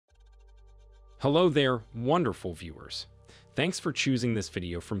Hello there, wonderful viewers. Thanks for choosing this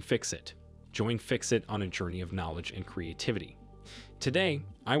video from Fixit. Join Fixit on a journey of knowledge and creativity. Today,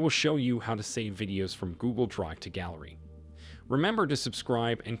 I will show you how to save videos from Google Drive to Gallery. Remember to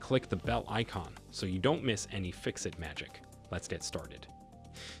subscribe and click the bell icon so you don't miss any Fixit magic. Let's get started.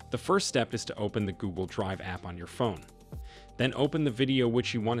 The first step is to open the Google Drive app on your phone. Then open the video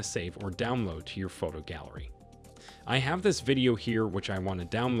which you want to save or download to your photo gallery. I have this video here which I want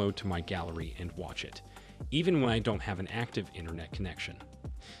to download to my gallery and watch it, even when I don't have an active internet connection.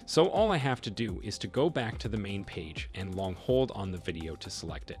 So all I have to do is to go back to the main page and long hold on the video to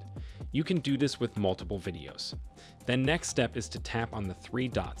select it. You can do this with multiple videos. Then next step is to tap on the three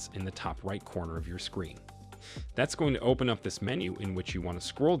dots in the top right corner of your screen. That's going to open up this menu in which you want to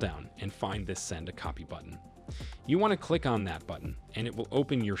scroll down and find this Send a Copy button. You want to click on that button and it will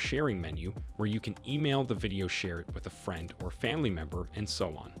open your sharing menu where you can email the video, share it with a friend or family member, and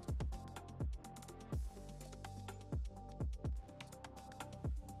so on.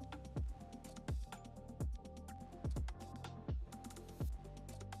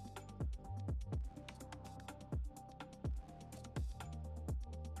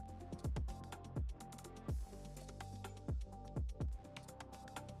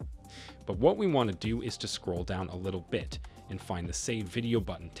 But what we want to do is to scroll down a little bit and find the Save Video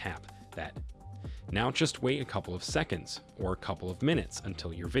button, tap that. Now just wait a couple of seconds or a couple of minutes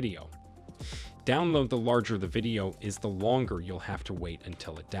until your video. Download. The larger the video is, the longer you'll have to wait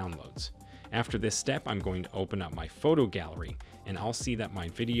until it downloads. After this step, I'm going to open up my photo gallery and I'll see that my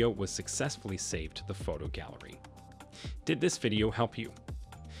video was successfully saved to the photo gallery. Did this video help you?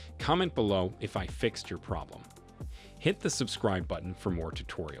 Comment below if I fixed your problem. Hit the subscribe button for more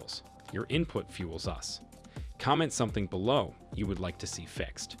tutorials. Your input fuels us. Comment something below you would like to see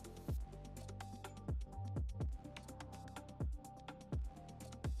fixed.